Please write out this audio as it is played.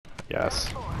Yes.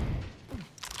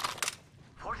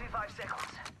 45 seconds.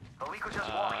 But we could just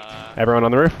walk it. Everyone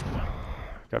on the roof.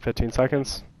 Got 15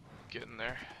 seconds. Getting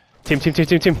there. Team. Got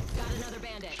another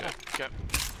bandit. Shit. Okay.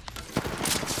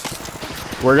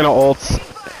 We're gonna ult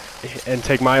and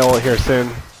take my ult here soon.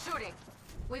 Shooting.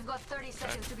 We've got 30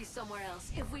 seconds to be somewhere else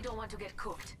if we don't want to get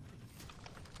cooked.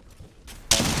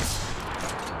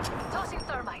 Tossing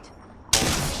thermite.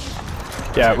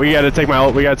 Yeah, we gotta take my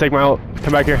ult. We gotta take my ult.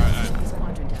 Come back here.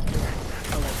 Squadron death here.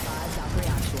 Alert 5, Valkyrie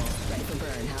actual. Ready for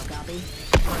burn. How copy?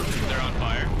 They're on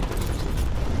fire.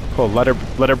 Cool.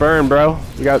 Let her burn, bro.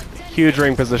 We got huge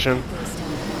ring position.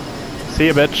 See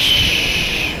ya, bitch.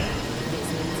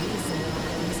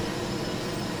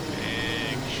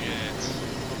 Big shit.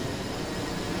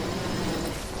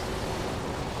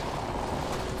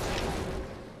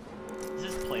 Is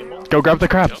this playable? Go grab the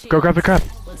crab. Go grab the crab.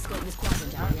 Let's scope this squadron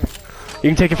down here. You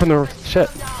can take it from the shit.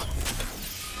 Doesn't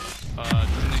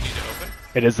it need to open?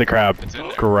 It is the crab. It's in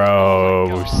there.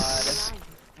 Gross.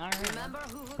 Alright. Remember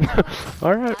who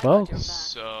Alright, well.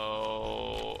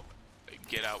 So get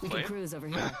We can outplayed. cruise over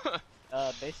here.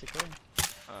 Basically.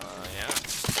 Yeah.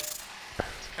 It's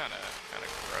kind of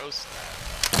gross.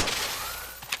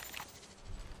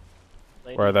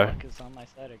 That. Where are they? Luck is on my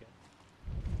side again.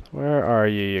 Where are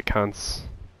you cunts?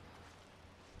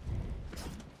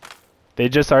 They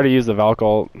just already used the Valk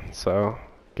ult, so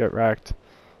get wrecked.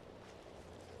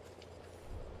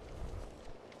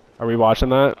 Are we watching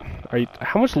that? Are you?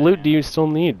 How much loot do you still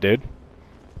need, dude?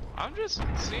 I'm just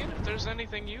seeing if there's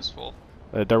anything useful.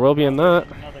 There will be in that.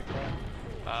 Another crap.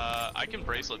 I can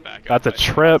bracelet back up. That's a I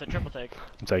think. trip. It's a triple take.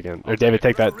 I'm taking. Or David,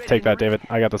 take that. Take that, David.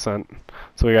 I got the scent.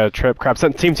 So we got a trip. Crap.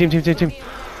 Scent. Team. Yep.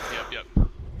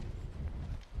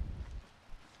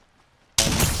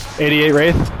 88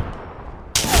 Wraith.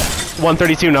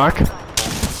 132 knock.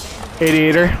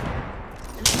 88er.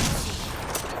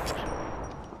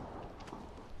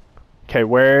 Okay,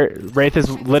 where Wraith is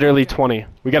literally 20.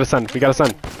 We got a sun. We got a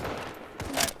sun.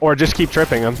 Or just keep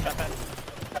tripping him.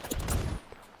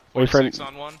 Wait for 6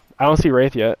 on one. I don't see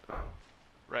Wraith yet.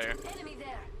 Right here. enemy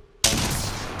there.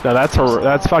 No,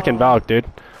 that's fucking Valk, dude.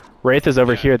 Wraith is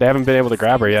over here. They haven't been able to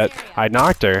grab her yet. I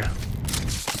knocked her.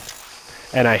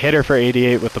 And I hit her for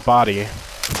 88 with the body.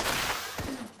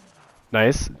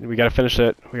 Nice. We gotta finish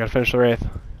it. We gotta finish the Wraith.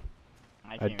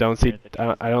 I can't don't see. even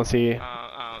hear I don't see.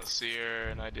 I don't see her,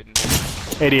 and I didn't.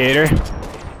 88er.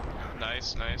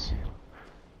 Nice.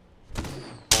 Did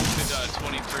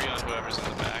 23 on whoever's in the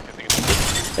back. I think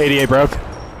it's 88 broke.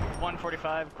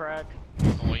 145 crack.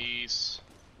 Nice.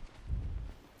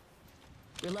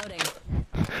 Reloading.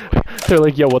 They're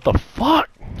like, yo, what the fuck?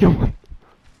 Yo.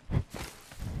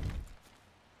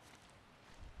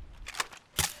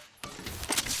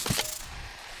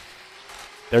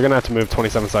 They're gonna have to move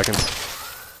 27 seconds.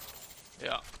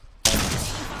 Yeah.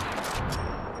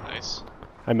 Nice.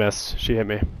 I missed. She hit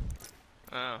me.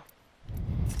 Oh.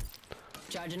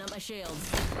 Charging up my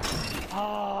shields.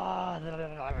 Ah.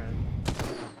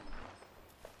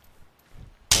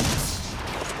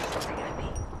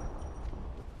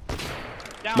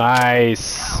 Down.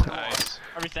 Nice. Nice.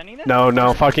 Are we sending this?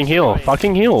 No, fucking heal.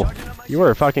 Fucking heal. You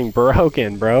are fucking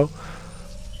broken, bro.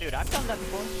 Dude, I've done that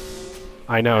before.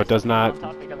 I know, it does not. On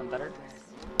top because I'm better.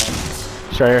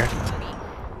 Sure.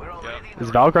 Yep. Is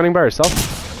Valk running by herself?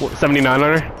 79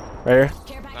 on her. Right here.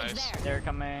 Care package Nice. there. They're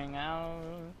coming out.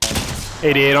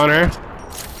 88 on her. Yeah.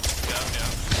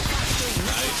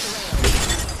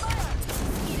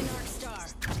 Eat an arc star.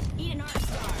 Eat an arc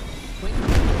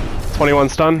star. 21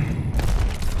 stun.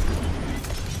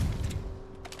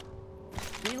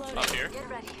 Reloading. Up here. Get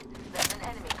ready. There's an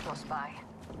enemy close by.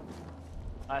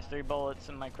 Last 3 bullets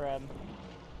in my crab.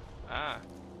 Ah.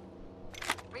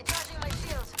 Recharging my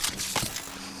shield.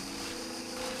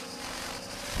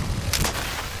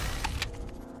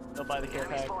 They'll buy the care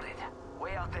Enemy pack. spotted.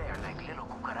 Way out there, like little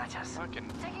cucarachas. Fucking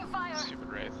Taking fire. stupid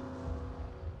Wraith.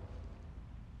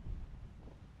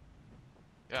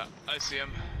 Yeah, I see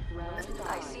him.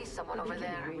 I see someone over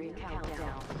there.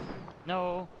 Countdown.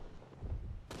 No.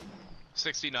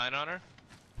 69 on her.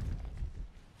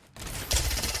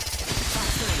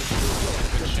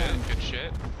 Proximity. Good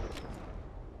shit.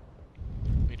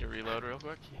 Need to reload real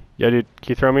quick. Yeah, dude.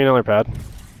 Can you throw me another pad?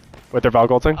 With their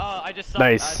Valk ulting? I just stopped.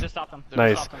 Nice. I just stopped them.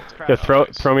 Nice. Stopped them. It's crap. Yeah,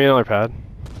 Nice. throw me another pad.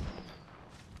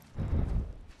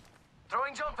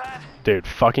 Throwing jump pad. Dude,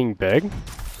 fucking big.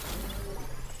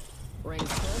 Rings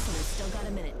close and we still got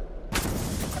a minute.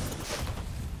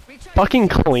 Fucking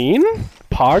clean?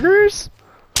 Poggers?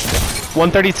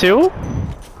 132?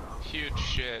 Huge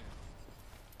shit.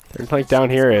 They're like down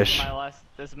here-ish.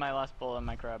 This is my last bullet in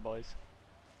my crab, boys.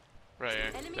 Right here.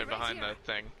 Enemy They're right behind here. that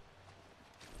thing.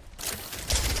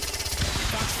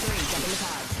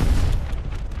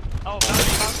 Oh,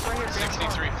 box right here.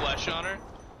 63 flesh on her.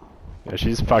 Yeah,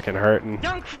 she's fucking hurting.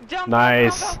 Dunk, dunk,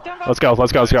 Nice. dunk, dunk, dunk. Let's go.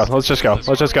 Let's go. Let's go. Let's just go.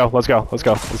 Let's just go. Let's go. Let's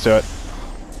go. Let's do it.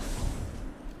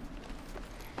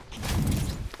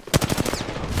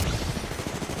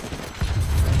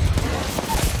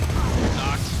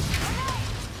 Knocked.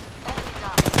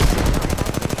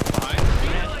 Behind me,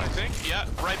 I think. Yeah,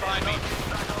 right behind me.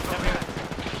 Almost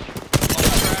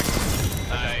cracked.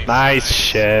 Nice. Nice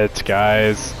shit,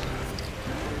 guys.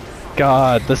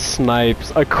 God, the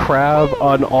snipes. A crab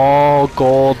on all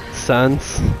gold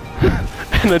cents.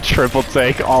 And a triple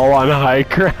take all on high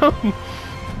ground.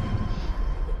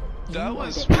 That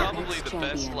was probably the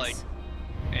best, like,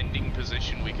 ending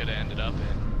position we could have ended up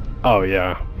in. Oh,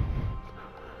 yeah.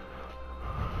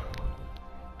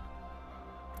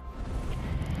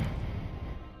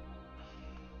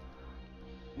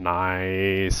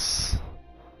 Nice.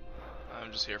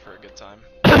 I'm just here for a good time.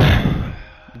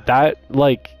 That,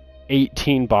 like,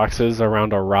 18 boxes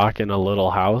around a rock in a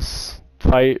little house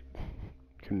fight.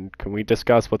 Can we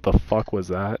discuss what the fuck was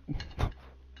that?